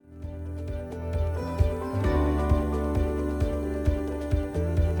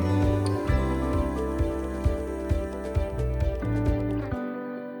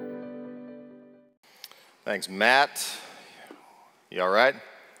Thanks, Matt. You all right?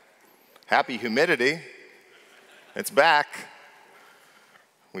 Happy humidity. It's back.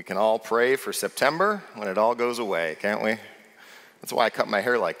 We can all pray for September when it all goes away, can't we? That's why I cut my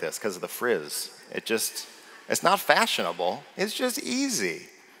hair like this, because of the frizz. It's not fashionable. It's just easy.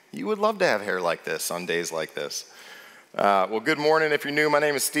 You would love to have hair like this on days like this. Well, good morning if you're new. My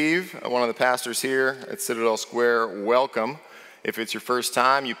name is Steve. I'm one of the pastors here at Citadel Square. Welcome. If it's your first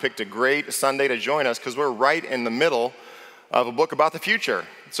time, you picked a great Sunday to join us because we're right in the middle of a book about the future.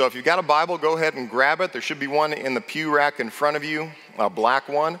 So if you've got a Bible, go ahead and grab it. There should be one in the pew rack in front of you, a black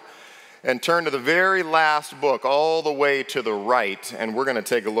one. And turn to the very last book, all the way to the right, and we're going to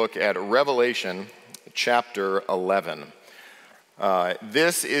take a look at Revelation chapter 11.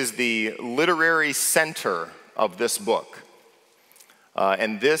 This is the literary center of this book.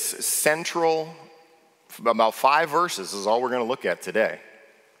 And this central, about 5 verses is all we're going to look at today.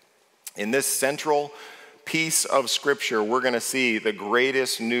 In this central piece of Scripture, we're going to see the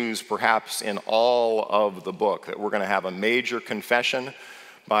greatest news perhaps in all of the book, that we're going to have a major confession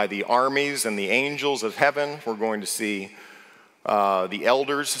by the armies and the angels of heaven. We're going to see the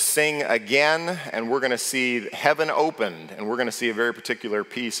elders sing again, and we're going to see heaven opened, and we're going to see a very particular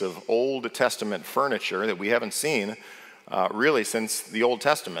piece of Old Testament furniture that we haven't seen really since the Old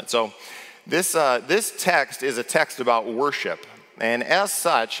Testament. So this text is a text about worship, and as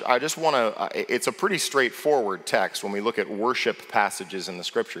such, I just want to, it's a pretty straightforward text when we look at worship passages in the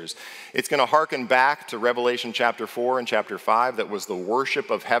Scriptures. It's going to hearken back to Revelation chapter 4 and chapter 5, that was the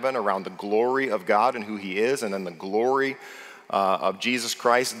worship of heaven around the glory of God and who He is, and then the glory of Jesus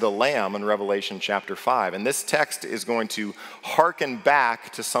Christ, the Lamb, in Revelation chapter 5. And this text is going to hearken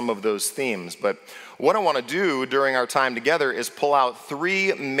back to some of those themes. But what I want to do during our time together is pull out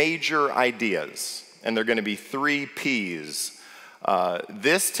 3 major ideas, and they're going to be 3 P's.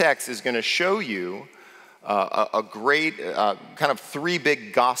 This text is going to show you a great kind of 3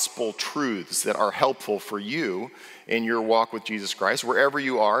 big gospel truths that are helpful for you in your walk with Jesus Christ, wherever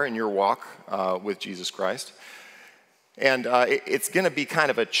you are in your walk with Jesus Christ. And it's going to be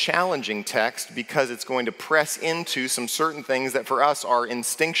kind of a challenging text because it's going to press into some certain things that for us are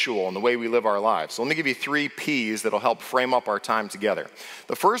instinctual in the way we live our lives. So let me give you 3 P's that'll help frame up our time together.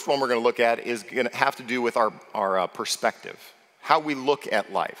 The first one we're going to look at is going to have to do with our perspective, how we look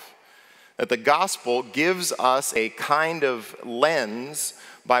at life. That the gospel gives us a kind of lens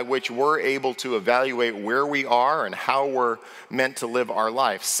by which we're able to evaluate where we are and how we're meant to live our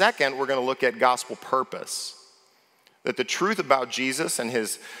life. Second, we're going to look at gospel purpose. That the truth about Jesus and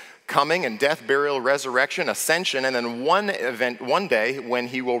His coming and death, burial, resurrection, ascension, and then one day when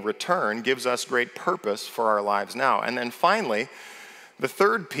He will return gives us great purpose for our lives now. And then finally, the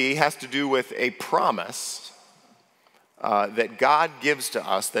third P has to do with a promise that God gives to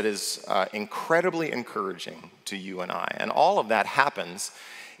us that is incredibly encouraging to you and I. And all of that happens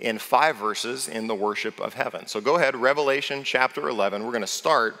in 5 verses in the worship of heaven. So go ahead, Revelation chapter 11. We're going to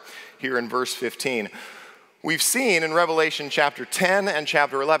start here in verse 15. We've seen in Revelation chapter 10 and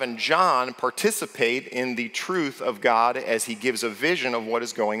chapter 11, John participate in the truth of God as he gives a vision of what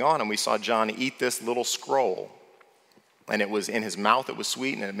is going on. And we saw John eat this little scroll. And it was in his mouth, it was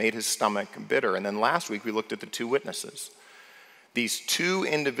sweet, and it made his stomach bitter. And then last week we looked at the 2 witnesses. These 2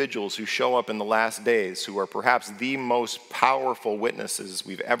 individuals who show up in the last days, who are perhaps the most powerful witnesses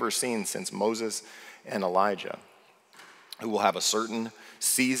we've ever seen since Moses and Elijah, who will have a certain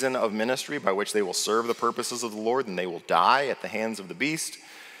season of ministry by which they will serve the purposes of the Lord, and they will die at the hands of the beast.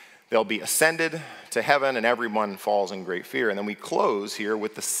 They'll be ascended to heaven, and everyone falls in great fear. And then we close here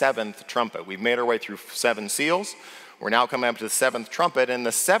with the 7th trumpet. We've made our way through 7 seals. We're now coming up to the 7th trumpet, and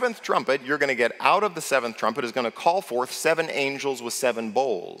the 7th trumpet, you're going to get out of the 7th trumpet, is going to call forth 7 angels with 7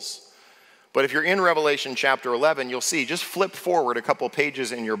 bowls. But if you're in Revelation chapter 11, you'll see, just flip forward a couple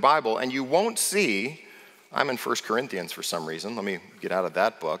pages in your Bible, and you won't see, I'm in 1 Corinthians for some reason. Let me get out of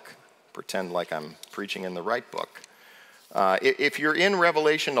that book, pretend like I'm preaching in the right book. If you're in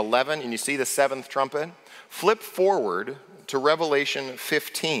Revelation 11 and you see the 7th trumpet, flip forward to Revelation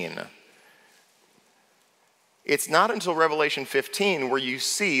 15. It's not until Revelation 15 where you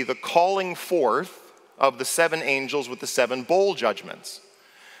see the calling forth of the 7 angels with the 7 bowl judgments.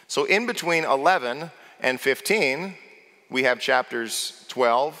 So in between 11 and 15, we have chapters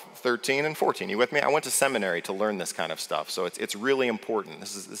 12, 13, and 14. You with me? I went to seminary to learn this kind of stuff, so it's really important.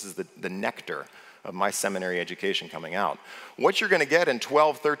 This is the nectar of my seminary education coming out. What you're going to get in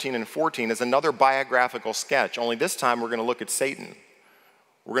 12, 13, and 14 is another biographical sketch, only this time we're going to look at Satan.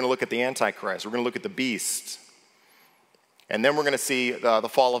 We're going to look at the Antichrist. We're going to look at the beast. And then we're going to see the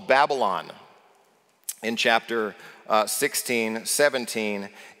fall of Babylon in chapter 16, 17,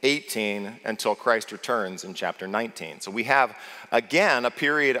 18, until Christ returns in chapter 19. So we have, again, a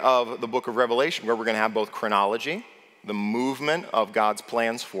period of the book of Revelation where we're going to have both chronology, the movement of God's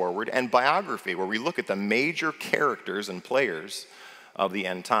plans forward, and biography, where we look at the major characters and players of the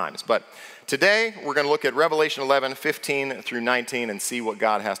end times. But today, we're going to look at Revelation 11, 15 through 19, and see what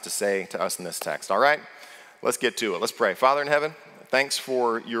God has to say to us in this text. All right? Let's get to it. Let's pray. Father in heaven, thanks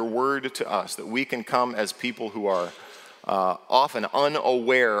for your word to us, that we can come as people who are often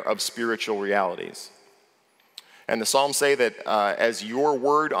unaware of spiritual realities. And the Psalms say that as your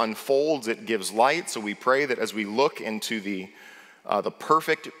word unfolds, it gives light. So we pray that as we look into the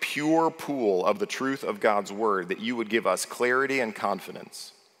perfect, pure pool of the truth of God's word, that you would give us clarity and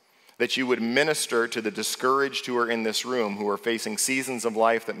confidence, that you would minister to the discouraged who are in this room, who are facing seasons of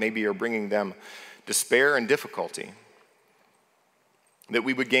life that maybe are bringing them despair and difficulty, that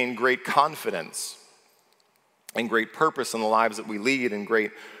we would gain great confidence and great purpose in the lives that we lead,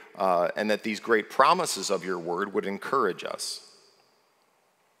 and that these great promises of your word would encourage us.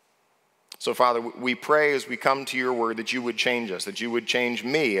 So, Father, we pray as we come to your word that you would change us, that you would change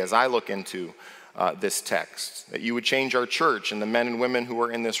me as I look into this text, that you would change our church and the men and women who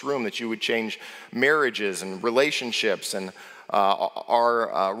are in this room, that you would change marriages and relationships and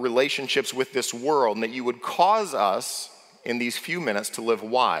our relationships with this world, and that you would cause us in these few minutes to live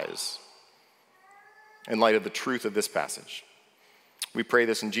wise in light of the truth of this passage. We pray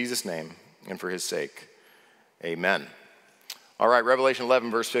this in Jesus' name and for his sake. Amen. All right, Revelation 11,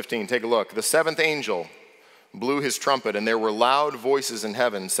 verse 15, take a look. The seventh angel blew his trumpet, and there were loud voices in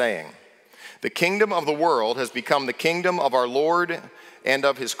heaven saying, "The kingdom of the world has become the kingdom of our Lord and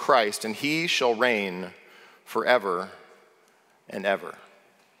of his Christ, and he shall reign forever and ever."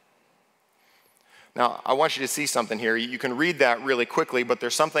 Now, I want you to see something here. You can read that really quickly, but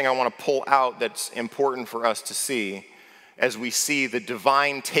there's something I want to pull out that's important for us to see as we see the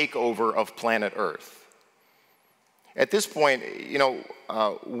divine takeover of planet Earth. At this point,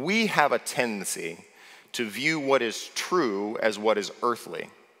 we have a tendency to view what is true as what is earthly.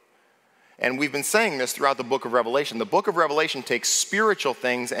 And we've been saying this throughout the book of Revelation. The book of Revelation takes spiritual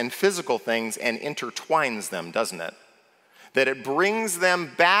things and physical things and intertwines them, doesn't it? That it brings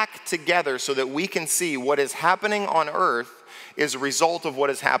them back together so that we can see what is happening on earth is a result of what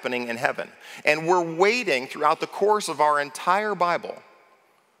is happening in heaven. And we're waiting throughout the course of our entire Bible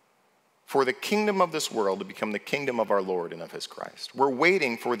for the kingdom of this world to become the kingdom of our Lord and of his Christ. We're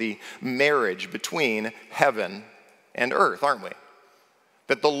waiting for the marriage between heaven and earth, aren't we?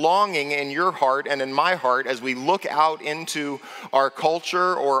 That the longing in your heart and in my heart as we look out into our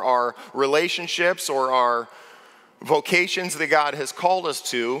culture or our relationships or our vocations that God has called us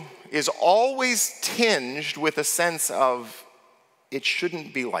to is always tinged with a sense of, it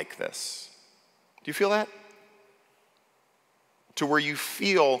shouldn't be like this. Do you feel that? To where you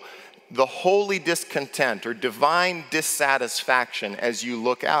feel the holy discontent or divine dissatisfaction as you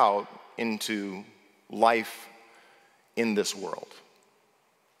look out into life in this world.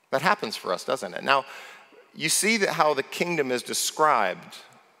 That happens for us, doesn't it? Now, you see that how the kingdom is described.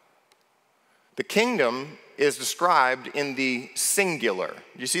 The kingdom is described in the singular.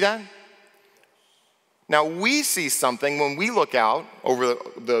 Do you see that? Now, we see something when we look out over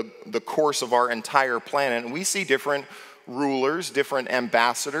the course of our entire planet, and we see different rulers, different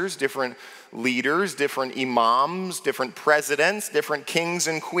ambassadors, different leaders, different imams, different presidents, different kings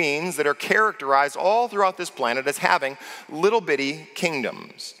and queens that are characterized all throughout this planet as having little bitty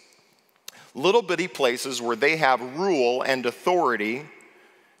kingdoms. Little bitty places where they have rule and authority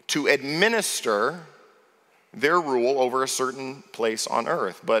to administer their rule over a certain place on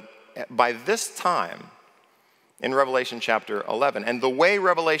earth. But by this time, in Revelation chapter 11, and the way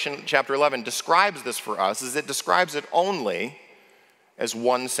Revelation chapter 11 describes this for us is it describes it only as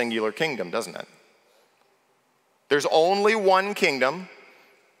one singular kingdom, doesn't it? There's only one kingdom,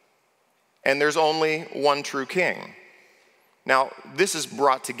 and there's only one true king. Now, this is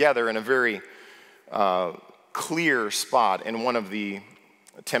brought together in a very clear spot in one of the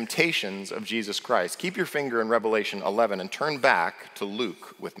temptations of Jesus Christ. Keep your finger in Revelation 11 and turn back to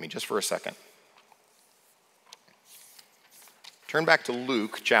Luke with me just for a second. Turn back to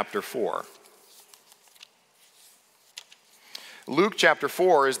Luke chapter 4. Luke chapter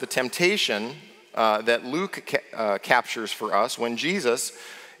 4 is the temptation that Luke captures for us when Jesus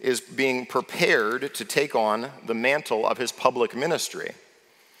is being prepared to take on the mantle of his public ministry.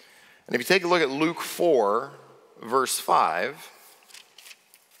 And if you take a look at Luke 4, verse 5,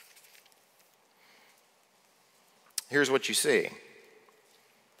 here's what you see.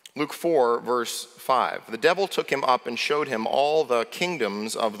 Luke 4, verse 5. The devil took him up and showed him all the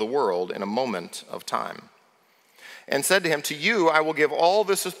kingdoms of the world in a moment of time. and said to him, "To you I will give all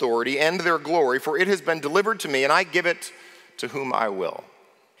this authority and their glory, for it has been delivered to me, and I give it to whom I will."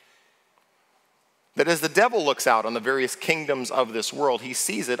 That as the devil looks out on the various kingdoms of this world, he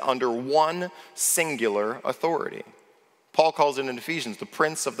sees it under one singular authority. Paul calls it in Ephesians the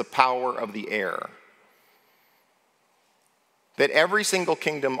prince of the power of the air. That every single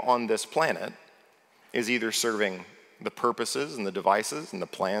kingdom on this planet is either serving the purposes and the devices and the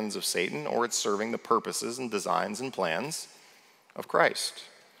plans of Satan, or it's serving the purposes and designs and plans of Christ.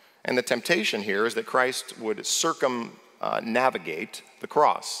 And the temptation here is that Christ would circumnavigate the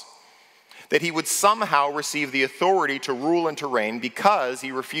cross. That he would somehow receive the authority to rule and to reign because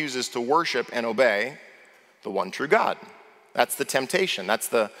he refuses to worship and obey the one true God. That's the temptation. That's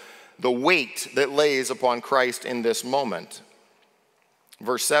the weight that lays upon Christ in this moment.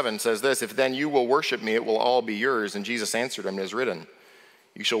 Verse 7 says this, "If then you will worship me, it will all be yours." And Jesus answered him, "It is written,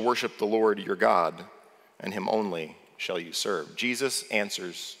 you shall worship the Lord your God, and him only shall you serve." Jesus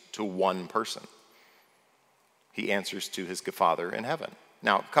answers to one person. He answers to his Father in heaven.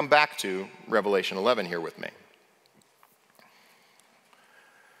 Now, come back to Revelation 11 here with me.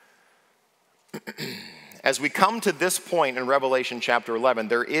 As we come to this point in Revelation chapter 11,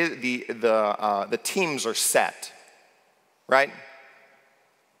 there is the teams are set, right?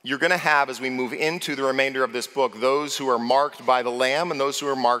 You're going to have, as we move into the remainder of this book, those who are marked by the Lamb and those who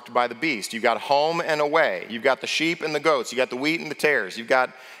are marked by the beast. You've got home and away. You've got the sheep and the goats. You've got the wheat and the tares. You've got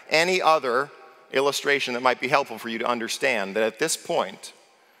any other illustration that might be helpful for you to understand that at this point,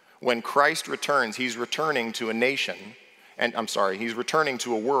 when Christ returns, he's returning to a nation, he's returning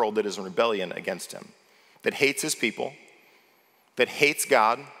to a world that is in rebellion against him, that hates his people, that hates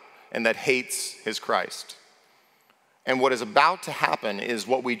God, and that hates his Christ. And what is about to happen is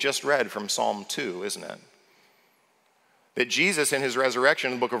what we just read from Psalm 2, isn't it? That Jesus in his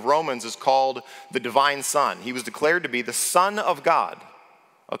resurrection in the book of Romans is called the divine Son. He was declared to be the Son of God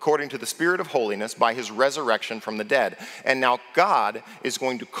according to the Spirit of holiness by his resurrection from the dead. And now God is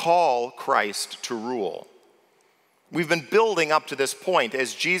going to call Christ to rule. We've been building up to this point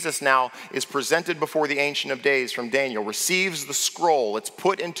as Jesus now is presented before the Ancient of Days from Daniel, receives the scroll, it's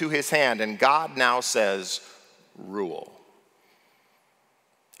put into his hand, and God now says, "Rule."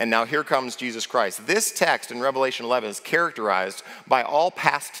 And now here comes Jesus Christ. This text in Revelation 11 is characterized by all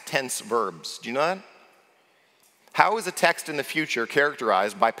past tense verbs. Do you know that? How is a text in the future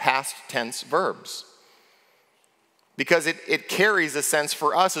characterized by past tense verbs? Because it carries a sense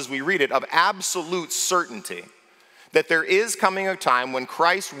for us as we read it of absolute certainty that there is coming a time when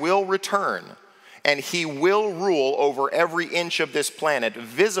Christ will return and he will rule over every inch of this planet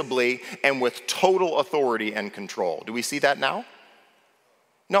visibly and with total authority and control. Do we see that now?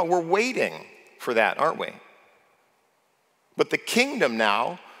 No, we're waiting for that, aren't we? But the kingdom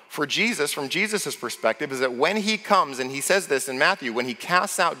now, for Jesus, from Jesus' perspective, is that when he comes, and he says this in Matthew, when he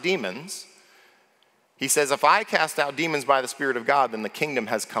casts out demons, he says, if I cast out demons by the Spirit of God, then the kingdom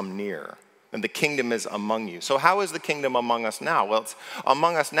has come near. And the kingdom is among you. So how is the kingdom among us now? Well, it's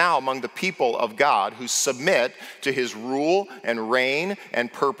among us now, among the people of God who submit to his rule and reign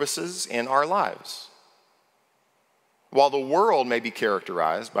and purposes in our lives. While the world may be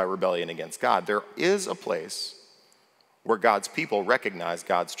characterized by rebellion against God, there is a place where God's people recognize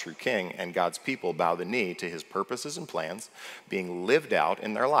God's true king and God's people bow the knee to his purposes and plans being lived out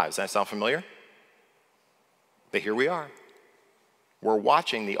in their lives. Does that sound familiar? But here we are. We're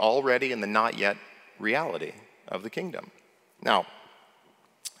watching the already and the not yet reality of the kingdom. Now,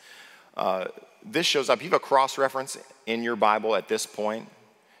 this shows up. You have a cross-reference in your Bible at this point.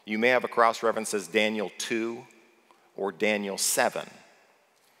 You may have a cross-reference as Daniel 2 or Daniel 7.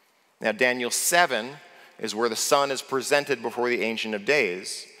 Now, Daniel 7 is where the Son is presented before the Ancient of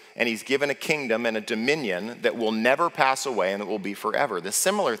Days, and he's given a kingdom and a dominion that will never pass away and that will be forever. The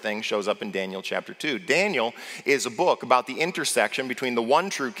similar thing shows up in Daniel chapter 2. Daniel is a book about the intersection between the one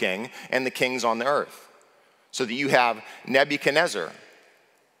true king and the kings on the earth. So that you have Nebuchadnezzar,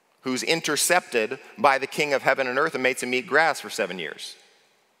 who's intercepted by the king of heaven and earth and makes him eat grass for 7 years.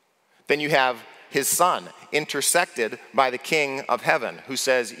 Then you have his son intersected by the king of heaven, who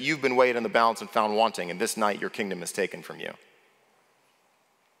says, you've been weighed in the balance and found wanting, and this night your kingdom is taken from you.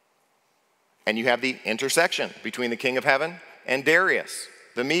 And you have the intersection between the king of heaven and Darius,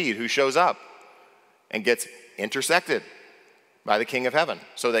 the Mede, who shows up and gets intersected by the king of heaven.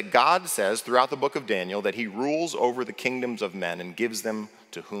 So that God says throughout the book of Daniel that he rules over the kingdoms of men and gives them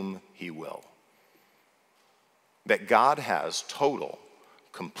to whom he will. That God has total,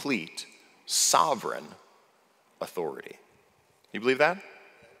 complete, sovereign authority. You believe that?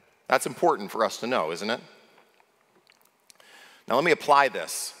 That's important for us to know, isn't it? Now let me apply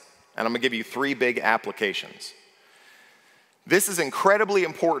this. And I'm going to give you 3 big applications. This is incredibly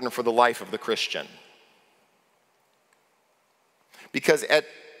important for the life of the Christian. Because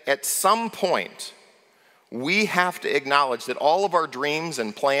at some point, we have to acknowledge that all of our dreams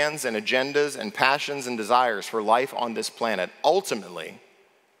and plans and agendas and passions and desires for life on this planet ultimately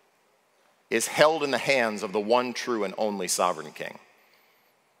is held in the hands of the one true and only sovereign King.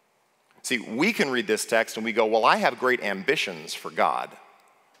 See, we can read this text and we go, well, I have great ambitions for God.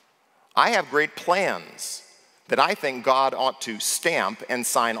 I have great plans that I think God ought to stamp and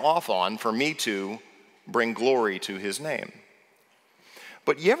sign off on for me to bring glory to his name.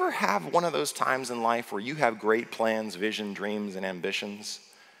 But you ever have one of those times in life where you have great plans, vision, dreams, and ambitions,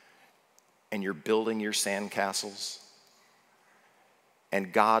 and you're building your sandcastles,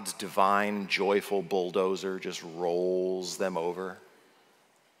 and God's divine, joyful bulldozer just rolls them over?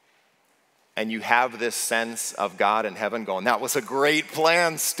 And you have this sense of God in heaven going, that was a great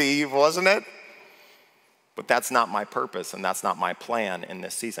plan, Steve, wasn't it? But that's not my purpose, and that's not my plan in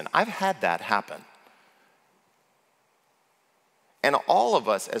this season. I've had that happen. And all of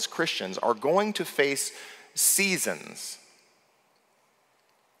us as Christians are going to face seasons.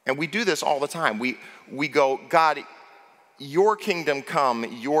 And we do this all the time. We go, God, your kingdom come,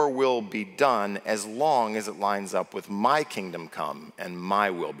 your will be done, as long as it lines up with my kingdom come and my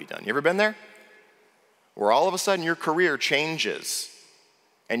will be done. You ever been there? Where all of a sudden your career changes.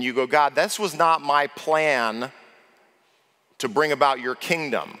 And you go, God, this was not my plan to bring about your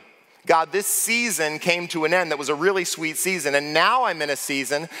kingdom. God, this season came to an end that was a really sweet season, and now I'm in a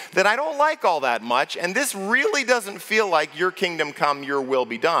season that I don't like all that much, and this really doesn't feel like your kingdom come, your will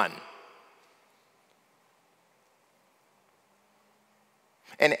be done.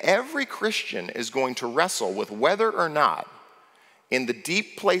 And every Christian is going to wrestle with whether or not in the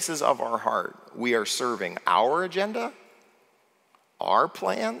deep places of our heart we are serving our agenda, our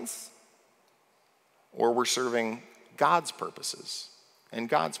plans, or we're serving God's purposes and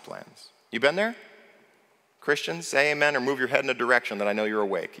God's plans. You been there? Christians, say amen or move your head in a direction that I know you're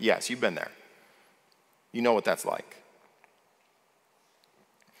awake. Yes, you've been there. You know what that's like.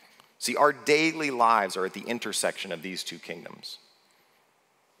 See, our daily lives are at the intersection of these two kingdoms.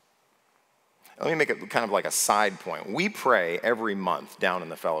 Let me make it kind of like a side point. We pray every month down in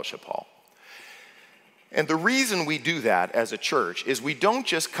the fellowship hall. And the reason we do that as a church is we don't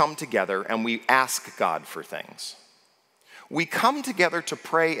just come together and we ask God for things. We come together to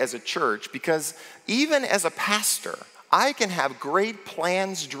pray as a church because even as a pastor, I can have great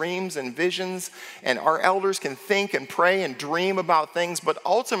plans, dreams, and visions, and our elders can think and pray and dream about things, but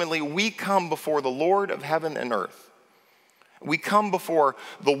ultimately we come before the Lord of heaven and earth. We come before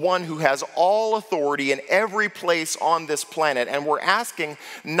the one who has all authority in every place on this planet, and we're asking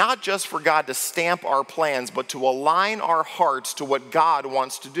not just for God to stamp our plans, but to align our hearts to what God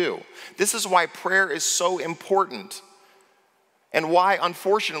wants to do. This is why prayer is so important, and why,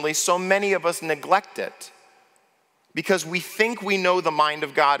 unfortunately, so many of us neglect it. Because we think we know the mind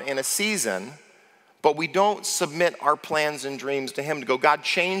of God in a season, but we don't submit our plans and dreams to him to go, God,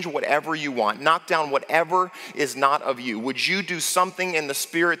 change whatever you want. Knock down whatever is not of you. Would you do something in the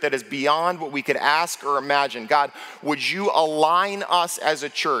spirit that is beyond what we could ask or imagine? God, would you align us as a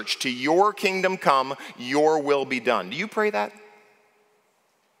church to your kingdom come, your will be done? Do you pray that?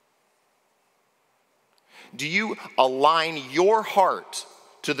 Do you align your heart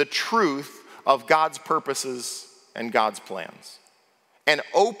to the truth of God's purposes and God's plans? And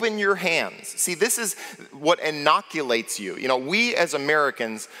open your hands. See, this is what inoculates you. You know, we as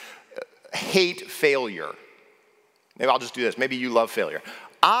Americans hate failure. Maybe I'll just do this. Maybe you love failure.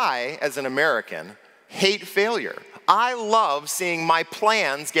 I, as an American, hate failure. I love seeing my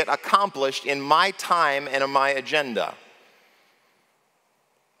plans get accomplished in my time and in my agenda.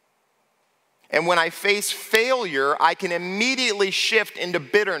 And when I face failure, I can immediately shift into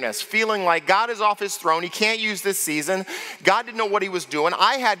bitterness, feeling like God is off his throne. He can't use this season. God didn't know what he was doing.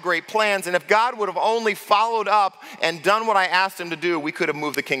 I had great plans, and if God would have only followed up and done what I asked him to do, we could have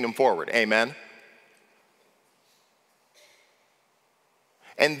moved the kingdom forward. Amen?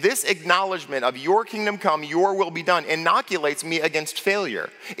 And this acknowledgement of your kingdom come, your will be done, inoculates me against failure.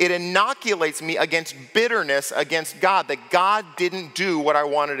 It inoculates me against bitterness against God, that God didn't do what I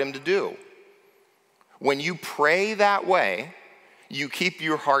wanted him to do. When you pray that way, you keep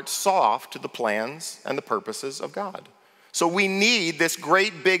your heart soft to the plans and the purposes of God. So we need this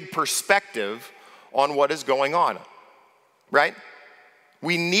great big perspective on what is going on, right?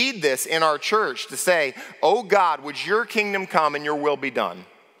 We need this in our church to say, oh God, would your kingdom come and your will be done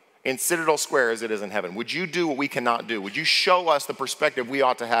in Citadel Square as it is in heaven? Would you do what we cannot do? Would you show us the perspective we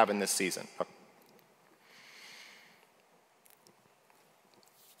ought to have in this season?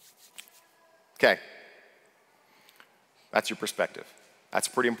 Okay. That's your perspective. That's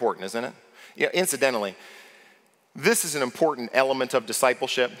pretty important, isn't it? Yeah, incidentally, this is an important element of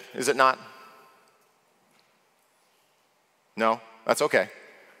discipleship, is it not? No? That's okay.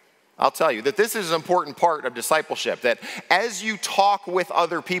 I'll tell you that this is an important part of discipleship, that as you talk with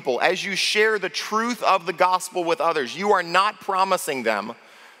other people, as you share the truth of the gospel with others, you are not promising them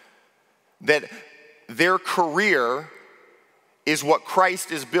that their career is what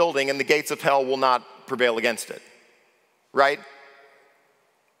Christ is building and the gates of hell will not prevail against it. Right?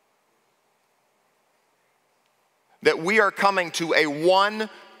 That we are coming to a one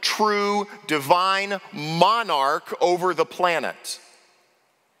true divine monarch over the planet.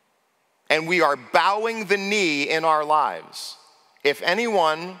 And we are bowing the knee in our lives. If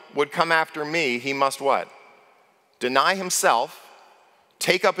anyone would come after me, he must what? Deny himself,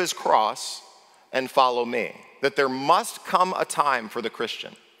 take up his cross, and follow me. That there must come a time for the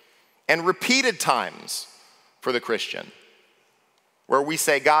Christian, and repeated times for the Christian, where we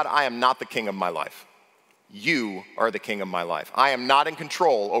say, God, I am not the king of my life. You are the king of my life. I am not in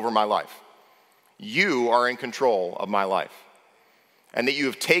control over my life. You are in control of my life. And that you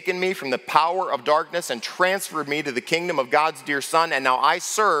have taken me from the power of darkness and transferred me to the kingdom of God's dear Son, and now I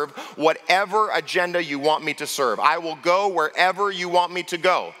serve whatever agenda you want me to serve. I will go wherever you want me to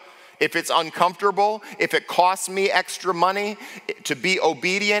go. If it's uncomfortable, if it costs me extra money to be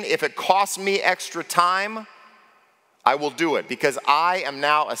obedient, if it costs me extra time, I will do it, because I am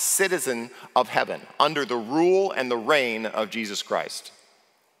now a citizen of heaven under the rule and the reign of Jesus Christ.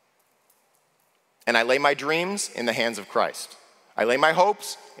 And I lay my dreams in the hands of Christ. I lay my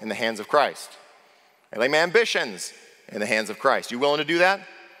hopes in the hands of Christ. I lay my ambitions in the hands of Christ. You willing to do that?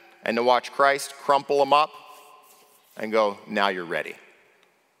 And to watch Christ crumple them up and go, now you're ready.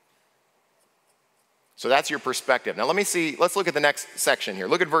 So that's your perspective. Now let's look at the next section here.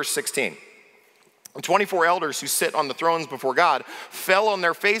 Look at verse 16. The 24 elders who sit on the thrones before God fell on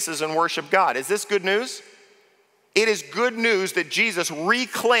their faces and worshiped God. Is this good news? It is good news that Jesus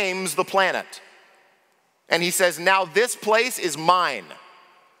reclaims the planet. And he says, now this place is mine.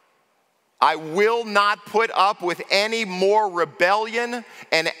 I will not put up with any more rebellion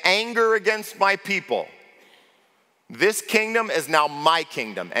and anger against my people. This kingdom is now my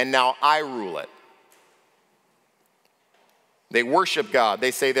kingdom, and now I rule it. They worship God.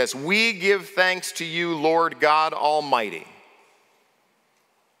 They say this, we give thanks to you, Lord God Almighty.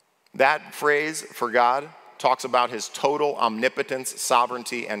 That phrase for God talks about his total omnipotence,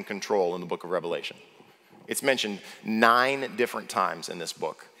 sovereignty, and control in the book of Revelation. It's mentioned 9 different times in this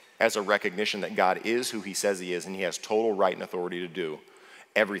book as a recognition that God is who he says he is, and he has total right and authority to do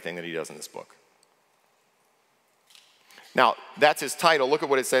everything that he does in this book. Now, that's his title. Look at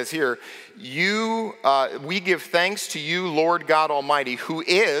what it says here. We give thanks to you, Lord God Almighty, who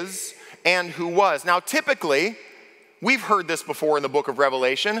is and who was. Now, typically, we've heard this before in the book of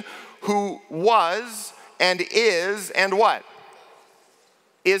Revelation, who was and what?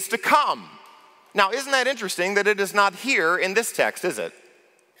 Is to come. Now, isn't that interesting that it is not here in this text, is it?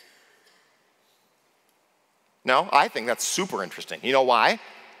 No, I think that's super interesting. You know why?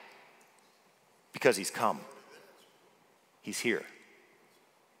 Because he's come. He's here.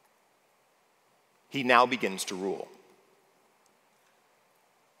 He now begins to rule.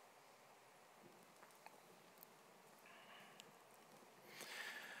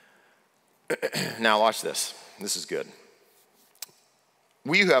 Now watch this. This is good.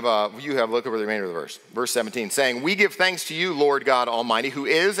 Look over the remainder of the verse. Verse 17, saying, we give thanks to you, Lord God Almighty, who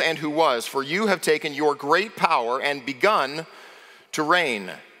is and who was, for you have taken your great power and begun to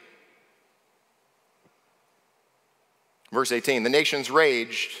reign. Verse 18, the nations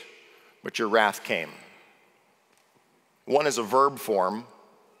raged, but your wrath came. One is a verb form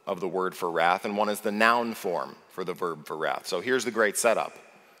of the word for wrath, and one is the noun form for the verb for wrath. So here's the great setup.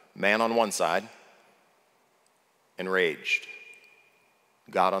 Man on one side, enraged.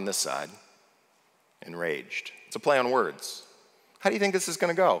 God on this side, enraged. It's a play on words. How do you think this is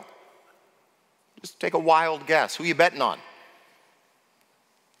going to go? Just take a wild guess. Who are you betting on?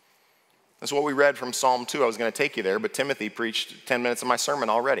 That's what we read from Psalm 2. I was going to take you there, but Timothy preached 10 minutes of my sermon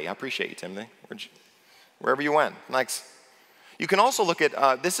already. I appreciate you, Timothy. Wherever you went. Thanks. You can also look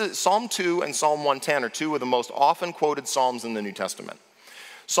at, this is Psalm 2 and Psalm 110 are 2 of the most often quoted Psalms in the New Testament.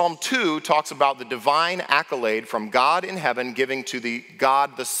 Psalm 2 talks about the divine accolade from God in heaven giving to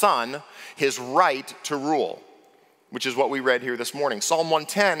God the Son his right to rule, which is what we read here this morning. Psalm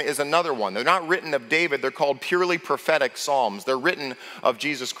 110 is another one. They're not written of David. They're called purely prophetic psalms. They're written of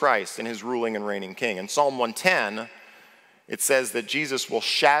Jesus Christ and his ruling and reigning king. In Psalm 110, it says that Jesus will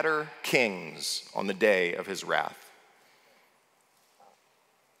shatter kings on the day of his wrath.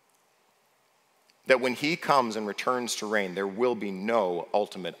 that when he comes and returns to reign, there will be no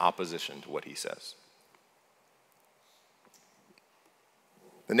ultimate opposition to what he says.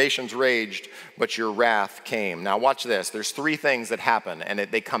 The nations raged, but your wrath came. Now watch this. There's three things that happen, and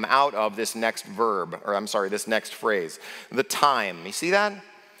they come out of this next this next phrase. The time. You see that?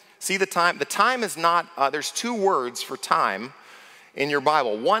 See the time? The time is not, there's two words for time in your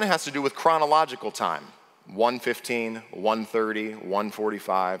Bible. One has to do with chronological time. 1:15, 1:30,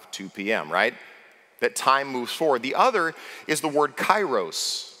 1:45, 2 p.m., right? That time moves forward. The other is the word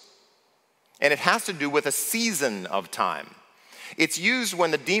kairos, and it has to do with a season of time. It's used when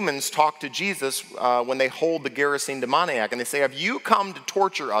the demons talk to Jesus when they hold the Gerasene demoniac, and they say, have you come to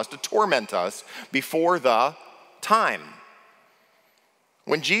torture us, to torment us before the time?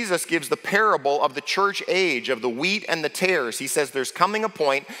 When Jesus gives the parable of the church age, of the wheat and the tares, he says there's coming a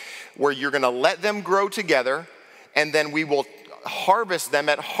point where you're going to let them grow together, and then we will harvest them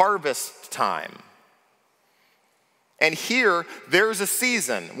at harvest time. And here, there's a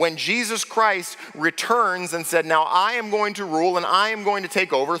season when Jesus Christ returns and said, now I am going to rule and I am going to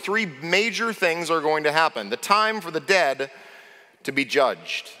take over. Three major things are going to happen. The time for the dead to be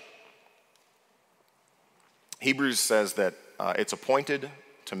judged. Hebrews says that it's appointed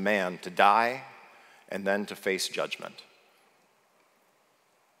to man to die and then to face judgment.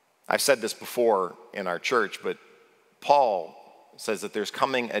 I've said this before in our church, but Paul says that there's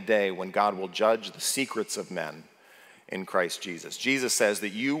coming a day when God will judge the secrets of men in Christ Jesus. Jesus says that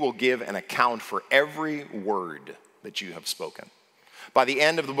you will give an account for every word that you have spoken. By the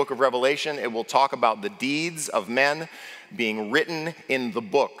end of the book of Revelation, it will talk about the deeds of men being written in the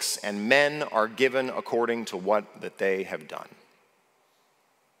books, and men are given according to what that they have done.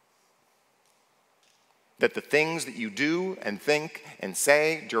 That the things that you do and think and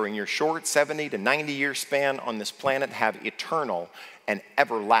say during your short 70 to 90 year span on this planet have eternal and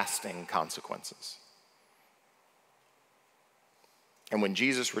everlasting consequences. And when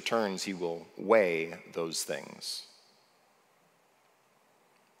Jesus returns, he will weigh those things.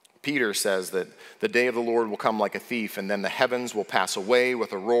 Peter says that the day of the Lord will come like a thief, and then the heavens will pass away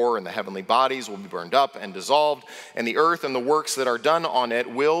with a roar, and the heavenly bodies will be burned up and dissolved, and the earth and the works that are done on it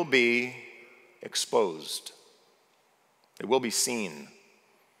will be exposed. It will be seen.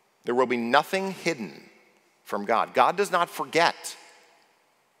 There will be nothing hidden from God. God does not forget.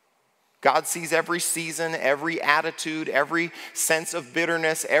 God sees every season, every attitude, every sense of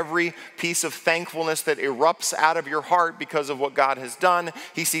bitterness, every piece of thankfulness that erupts out of your heart because of what God has done.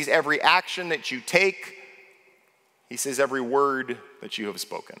 He sees every action that you take. He sees every word that you have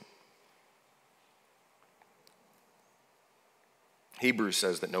spoken. Hebrews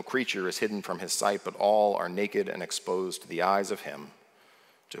says that no creature is hidden from his sight, but all are naked and exposed to the eyes of him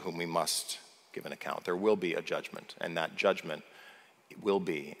to whom we must give an account. There will be a judgment, and that judgment will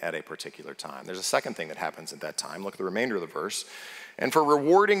be at a particular time. There's a second thing that happens at that time. Look at the remainder of the verse. And for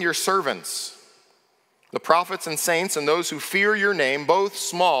rewarding your servants, the prophets and saints and those who fear your name, both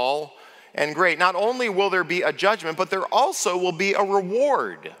small and great. Not only will there be a judgment, but there also will be a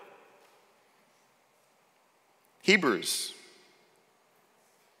reward. Hebrews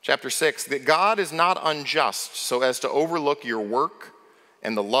chapter 6, that God is not unjust so as to overlook your work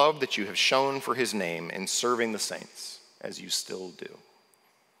and the love that you have shown for his name in serving the saints, as you still do.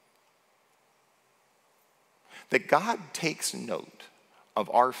 That God takes note of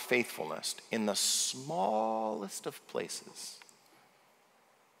our faithfulness in the smallest of places.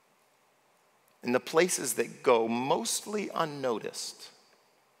 In the places that go mostly unnoticed.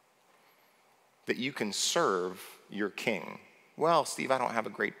 That you can serve your king. Well, Steve, I don't have a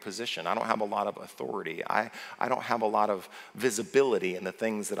great position. I don't have a lot of authority. I don't have a lot of visibility in the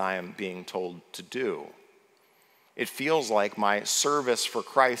things that I am being told to do. It feels like my service for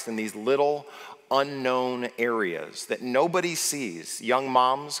Christ in these little unknown areas that nobody sees. Young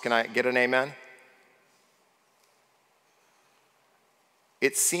moms, can I get an amen?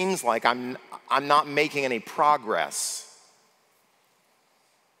 It seems like I'm not making any progress.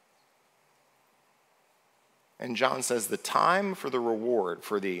 And John says the time for the reward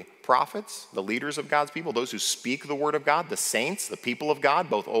for the prophets, the leaders of God's people, those who speak the word of God, the saints, the people of God,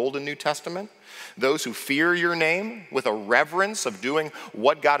 both Old and New Testament, those who fear your name with a reverence of doing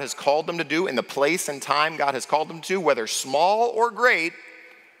what God has called them to do in the place and time God has called them to, whether small or great,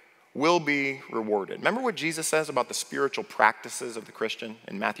 will be rewarded. Remember what Jesus says about the spiritual practices of the Christian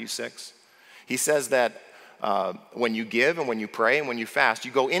in Matthew 6? He says that when you give and when you pray and when you fast, you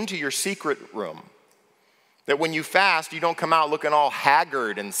go into your secret room. That when you fast, you don't come out looking all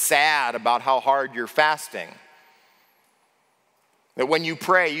haggard and sad about how hard you're fasting. That when you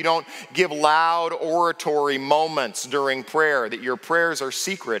pray, you don't give loud oratory moments during prayer, that your prayers are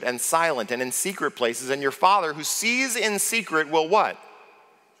secret and silent and in secret places, and your Father who sees in secret will what?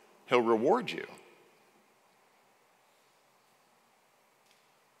 He'll reward you.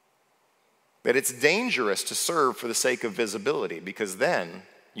 That it's dangerous to serve for the sake of visibility, because then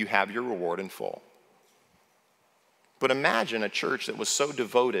you have your reward in full. But imagine a church that was so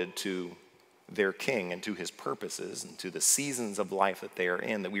devoted to their king and to his purposes and to the seasons of life that they are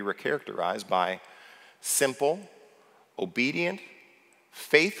in, that we were characterized by simple, obedient,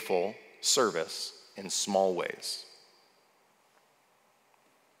 faithful service in small ways.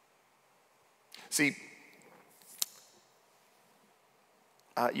 See,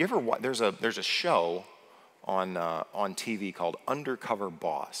 there's a show on TV called Undercover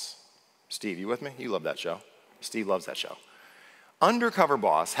Boss. Steve, you with me? You love that show. Steve loves that show. Undercover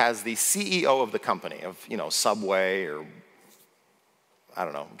Boss has the CEO of the company, of Subway or I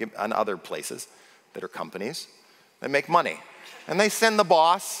don't know, and other places that are companies that make money. And they send the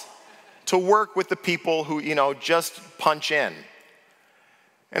boss to work with the people who, just punch in.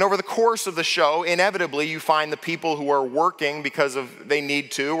 And over the course of the show, inevitably, you find the people who are working because they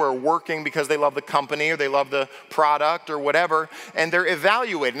need to, or working because they love the company, or they love the product, or whatever, and they're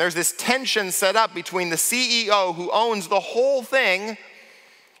evaluating. There's this tension set up between the CEO who owns the whole thing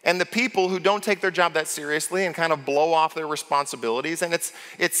and the people who don't take their job that seriously and kind of blow off their responsibilities. And it's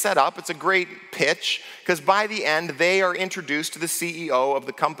set up. It's a great pitch, because by the end, they are introduced to the CEO of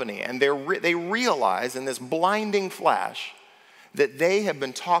the company, and they realize in this blinding flash that they have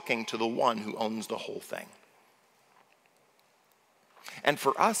been talking to the one who owns the whole thing. And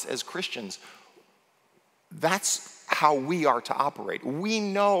for us as Christians, that's how we are to operate. We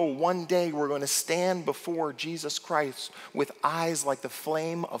know one day we're going to stand before Jesus Christ with eyes like the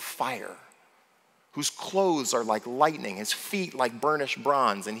flame of fire, whose clothes are like lightning, his feet like burnished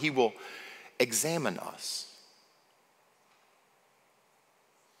bronze, and he will examine us.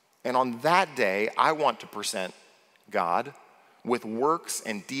 And on that day, I want to present God with works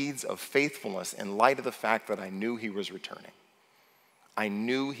and deeds of faithfulness in light of the fact that I knew he was returning. I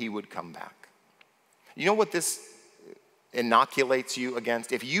knew he would come back. You know what this inoculates you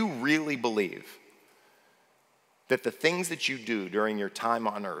against? If you really believe that the things that you do during your time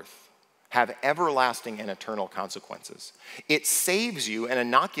on earth have everlasting and eternal consequences, it saves you and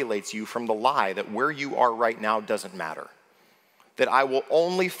inoculates you from the lie that where you are right now doesn't matter. That I will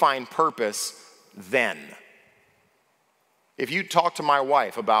only find purpose then. If you talk to my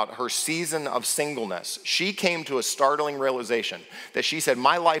wife about her season of singleness, she came to a startling realization that she said,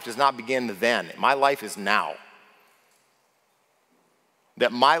 my life does not begin then. My life is now.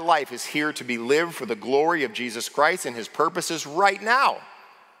 That my life is here to be lived for the glory of Jesus Christ and his purposes right now.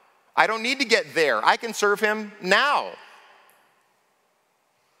 I don't need to get there. I can serve him now.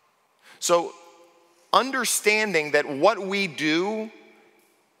 So understanding that what we do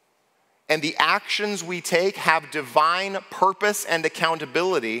and the actions we take have divine purpose and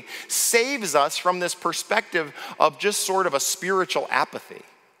accountability saves us from this perspective of just sort of a spiritual apathy.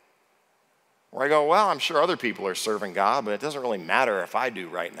 Where I go, well, I'm sure other people are serving God, but it doesn't really matter if I do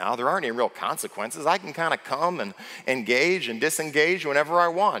right now. There aren't any real consequences. I can kind of come and engage and disengage whenever I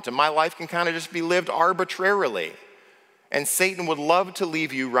want, and my life can kind of just be lived arbitrarily. And Satan would love to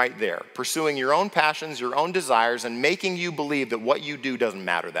leave you right there, pursuing your own passions, your own desires, and making you believe that what you do doesn't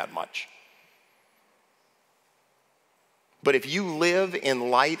matter that much. But if you live in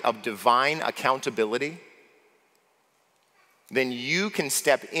light of divine accountability, then you can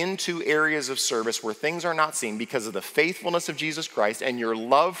step into areas of service where things are not seen because of the faithfulness of Jesus Christ and your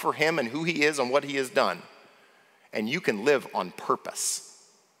love for him and who he is and what he has done. And you can live on purpose.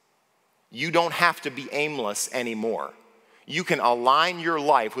 You don't have to be aimless anymore. You can align your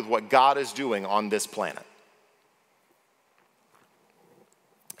life with what God is doing on this planet.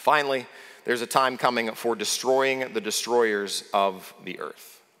 Finally, there's a time coming for destroying the destroyers of the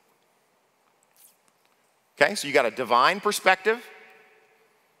earth. Okay, so you got a divine perspective.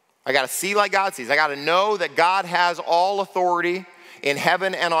 I got to see like God sees. I got to know that God has all authority in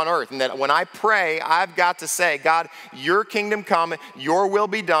heaven and on earth. And that when I pray, I've got to say, God, your kingdom come, your will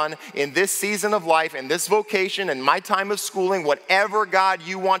be done in this season of life, in this vocation, in my time of schooling, whatever, God,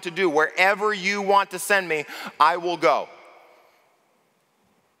 you want to do, wherever you want to send me, I will go.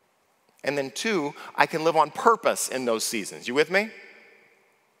 And then 2, I can live on purpose in those seasons. You with me?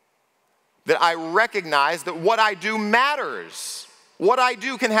 That I recognize that what I do matters. What I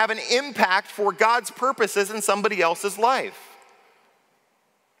do can have an impact for God's purposes in somebody else's life.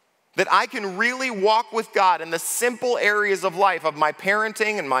 That I can really walk with God in the simple areas of life, of my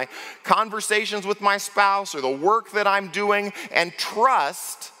parenting and my conversations with my spouse or the work that I'm doing, and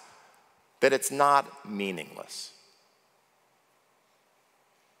trust that it's not meaningless.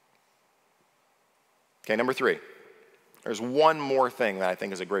 Okay, number 3. There's one more thing that I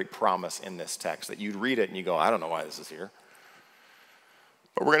think is a great promise in this text, that you'd read it and you go, I don't know why this is here.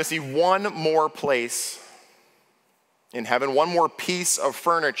 But we're going to see one more place in heaven, one more piece of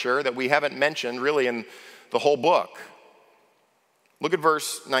furniture that we haven't mentioned really in the whole book. Look at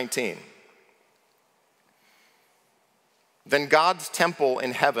verse 19. Then God's temple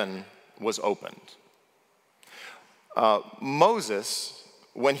in heaven was opened. Moses,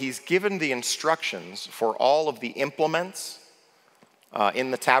 when he's given the instructions for all of the implements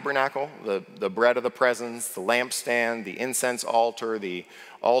in the tabernacle, the bread of the presence, the lampstand, the incense altar, the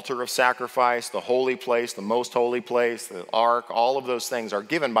altar of sacrifice, the holy place, the most holy place, the ark, all of those things are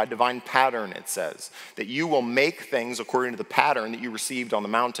given by divine pattern, it says. That you will make things according to the pattern that you received on the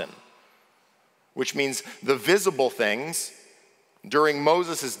mountain. Which means the visible things during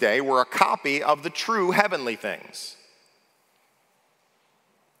Moses' day were a copy of the true heavenly things.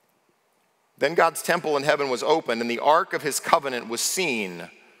 Then God's temple in heaven was opened, and the ark of his covenant was seen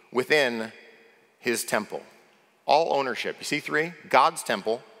within his temple. All ownership. You see 3? God's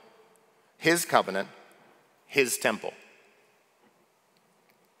temple, his covenant, his temple.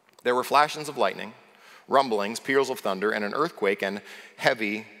 There were flashes of lightning, rumblings, peals of thunder, and an earthquake and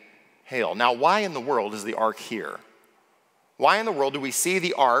heavy hail. Now, why in the world is the ark here? Why in the world do we see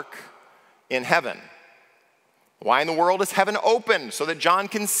the ark in heaven? Why in the world is heaven open so that John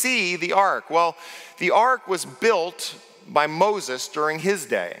can see the ark? Well, the ark was built by Moses during his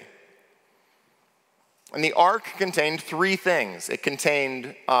day. And the ark contained 3 things. It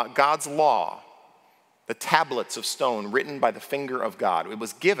contained God's law, the tablets of stone written by the finger of God. It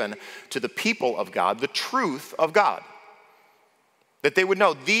was given to the people of God, the truth of God. That they would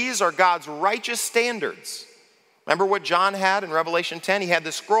know these are God's righteous standards. Remember what John had in Revelation 10? He had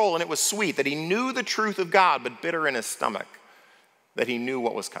the scroll and it was sweet, that he knew the truth of God, but bitter in his stomach, that he knew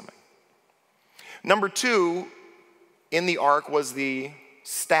what was coming. Number 2, in the ark was the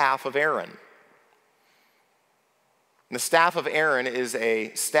staff of Aaron. And the staff of Aaron is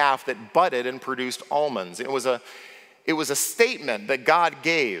a staff that budded and produced almonds. It was a statement that God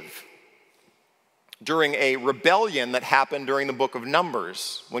gave during a rebellion that happened during the book of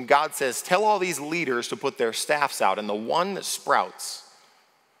Numbers, when God says, tell all these leaders to put their staffs out, and the one that sprouts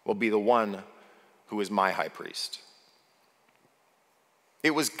will be the one who is my high priest.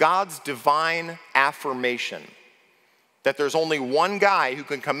 It was God's divine affirmation that there's only one guy who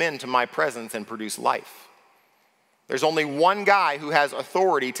can come into my presence and produce life. There's only one guy who has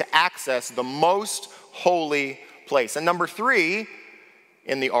authority to access the most holy place. And number 3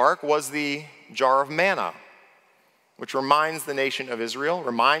 in the ark was the jar of manna, which reminds the nation of Israel,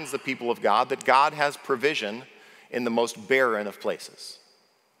 reminds the people of God that God has provision in the most barren of places.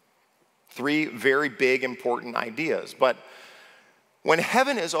 3 very big, important ideas. But when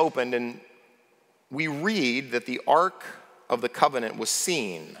heaven is opened and we read that the ark of the covenant was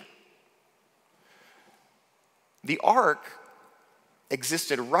seen, the ark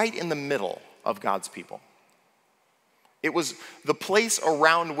existed right in the middle of God's people. It was the place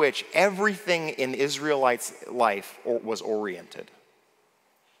around which everything in Israelites' life was oriented.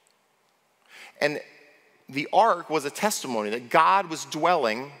 And the ark was a testimony that God was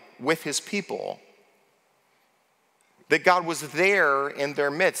dwelling with his people. That God was there in their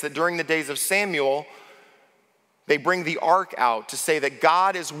midst. That during the days of Samuel, they bring the ark out to say that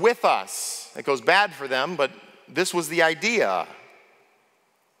God is with us. It goes bad for them, but this was the idea.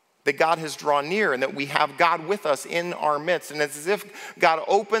 That God has drawn near and that we have God with us in our midst. And it's as if God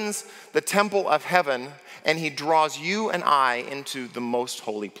opens the temple of heaven and he draws you and I into the most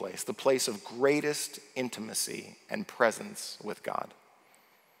holy place, the place of greatest intimacy and presence with God.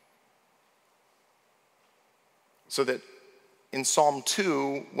 So that in Psalm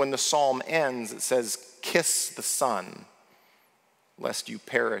 2, when the psalm ends, it says, kiss the Son, lest you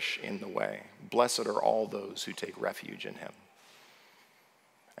perish in the way. Blessed are all those who take refuge in him.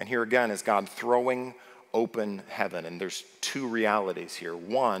 And here again is God throwing open heaven. And there's 2 realities here.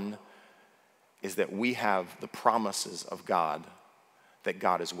 One is that we have the promises of God, that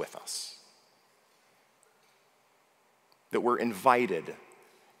God is with us. That we're invited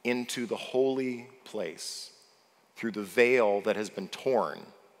into the holy place through the veil that has been torn.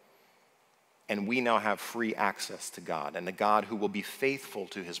 And we now have free access to God, and the God who will be faithful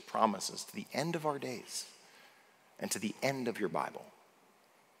to his promises to the end of our days and to the end of your Bible.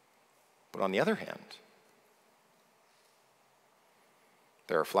 But on the other hand,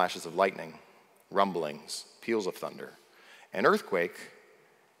 There are flashes of lightning, rumblings, peals of thunder, an earthquake,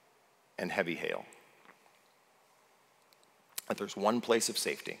 and heavy hail. But there's one place of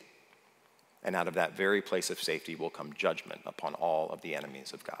safety, and out of that very place of safety will come judgment upon all of the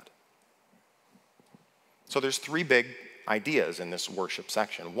enemies of God. So there's three big ideas in this worship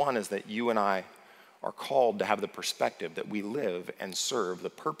section. One is that you and I are called to have the perspective that we live and serve the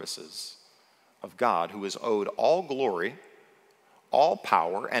purposes of God, who is owed all glory, all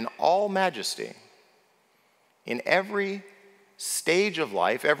power, and all majesty in every stage of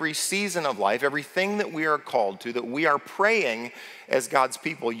life, every season of life, everything that we are called to, that we are praying as God's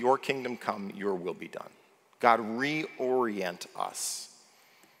people, your kingdom come, your will be done. God, reorient us.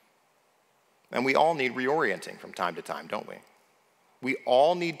 And we all need reorienting from time to time, don't we? We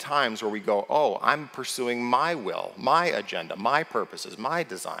all need times where we go, oh, I'm pursuing my will, my agenda, my purposes, my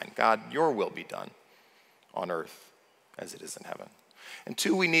design. God, your will be done on earth as it is in heaven. And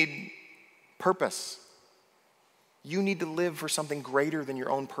two, we need purpose. You need to live for something greater than your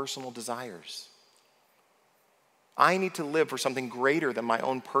own personal desires. I need to live for something greater than my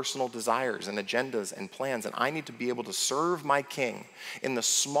own personal desires and agendas and plans, and I need to be able to serve my King in the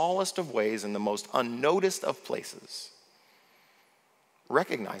smallest of ways, in the most unnoticed of places,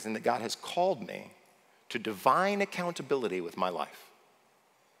 recognizing that God has called me to divine accountability with my life.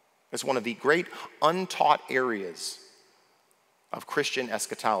 It's one of the great untaught areas of Christian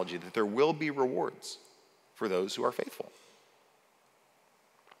eschatology, that there will be rewards for those who are faithful.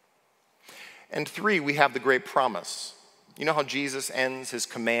 And three, we have the great promise. You know how Jesus ends his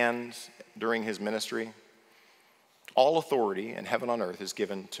command during his ministry? All authority in heaven and on earth is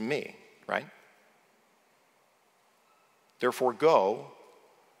given to me, right? Therefore, go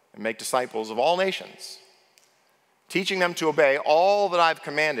and make disciples of all nations, teaching them to obey all that I've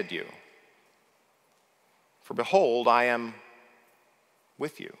commanded you. For behold, I am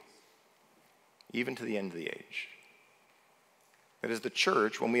with you, even to the end of the age. That is, the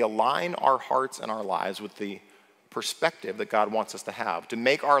church, when we align our hearts and our lives with the perspective that God wants us to have, to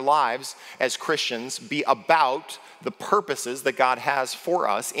make our lives as Christians be about the purposes that God has for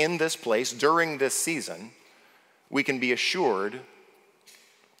us in this place during this season, we can be assured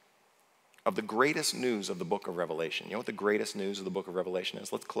of the greatest news of the book of Revelation. You know what the greatest news of the book of Revelation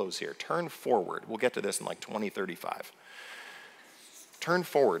is? Let's close here. Turn forward. We'll get to this in like 2035. Turn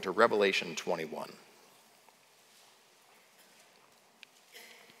forward to Revelation 21.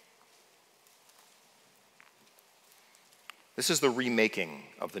 This is the remaking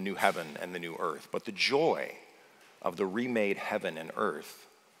of the new heaven and the new earth, but the joy of the remade heaven and earth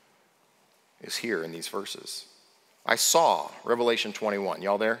is here in these verses. I saw Revelation 21.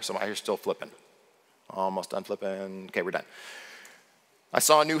 Y'all there? Somebody here still flipping. Almost done flipping. Okay, we're done. I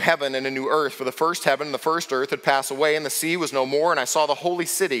saw a new heaven and a new earth, for the first heaven and the first earth had passed away, and the sea was no more, and I saw the holy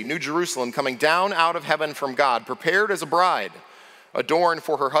city, New Jerusalem, coming down out of heaven from God, prepared as a bride, adorned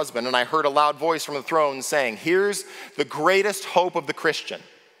for her husband. And I heard a loud voice from the throne saying, here's the greatest hope of the Christian.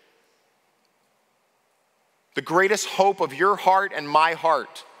 The greatest hope of your heart and my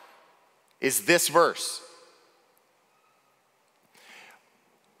heart is this verse.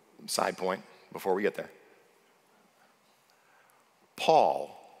 Side point before we get there.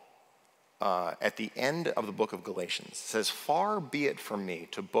 Paul, at the end of the book of Galatians, says, far be it from me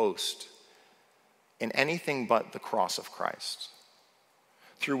to boast in anything but the cross of Christ,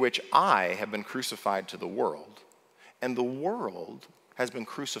 through which I have been crucified to the world, and the world has been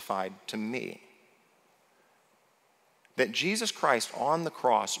crucified to me. That Jesus Christ on the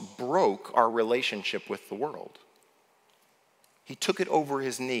cross broke our relationship with the world. He took it over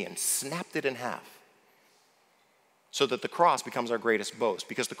his knee and snapped it in half, so that the cross becomes our greatest boast,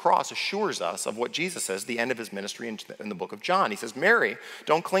 because the cross assures us of what Jesus says at the end of his ministry in the book of John. He says, Mary,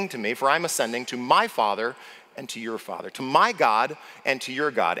 don't cling to me, for I'm ascending to my Father and to your Father, to my God and to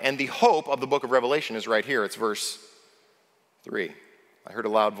your God. And the hope of the book of Revelation is right here. It's verse 3. I heard a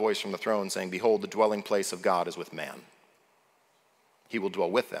loud voice from the throne saying, behold, the dwelling place of God is with man. He will dwell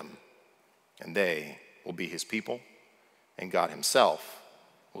with them, and they will be his people, and God himself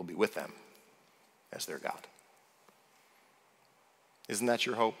will be with them as their God. Isn't that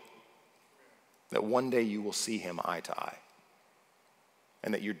your hope? That one day you will see him eye to eye.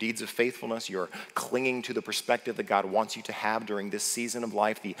 And that your deeds of faithfulness, your clinging to the perspective that God wants you to have during this season of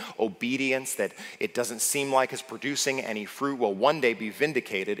life, the obedience that it doesn't seem like is producing any fruit, will one day be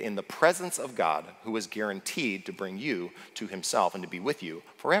vindicated in the presence of God, who is guaranteed to bring you to himself and to be with you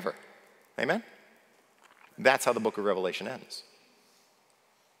forever. Amen? That's how the book of Revelation ends.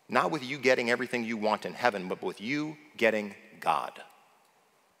 Not with you getting everything you want in heaven, but with you getting God.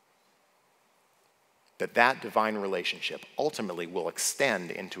 that divine relationship ultimately will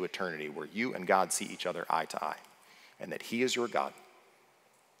extend into eternity where you and God see each other eye to eye, and that he is your God,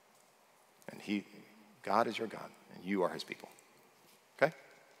 and God is your God, and you are his people. Okay?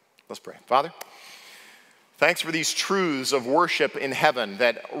 Let's pray. Father, thanks for these truths of worship in heaven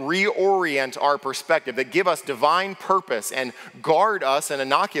that reorient our perspective, that give us divine purpose and guard us and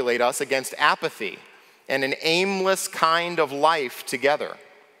inoculate us against apathy and an aimless kind of life together.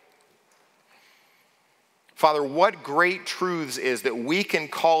 Father, what great truths is that we can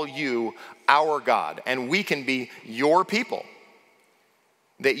call you our God and we can be your people.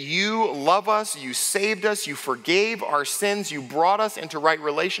 That you love us, you saved us, you forgave our sins, you brought us into right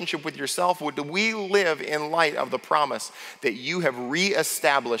relationship with yourself. Would we live in light of the promise that you have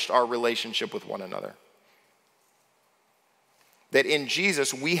reestablished our relationship with one another? That in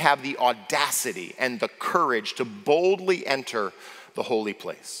Jesus we have the audacity and the courage to boldly enter the holy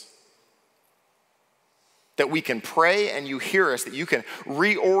place. That we can pray and you hear us, that you can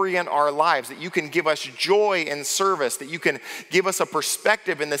reorient our lives, that you can give us joy in service, that you can give us a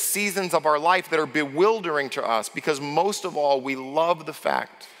perspective in the seasons of our life that are bewildering to us, because most of all, we love the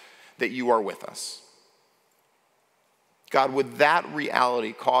fact that you are with us. God, would that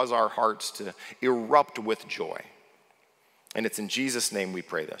reality cause our hearts to erupt with joy? And it's in Jesus' name we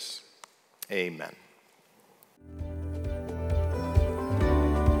pray this. Amen.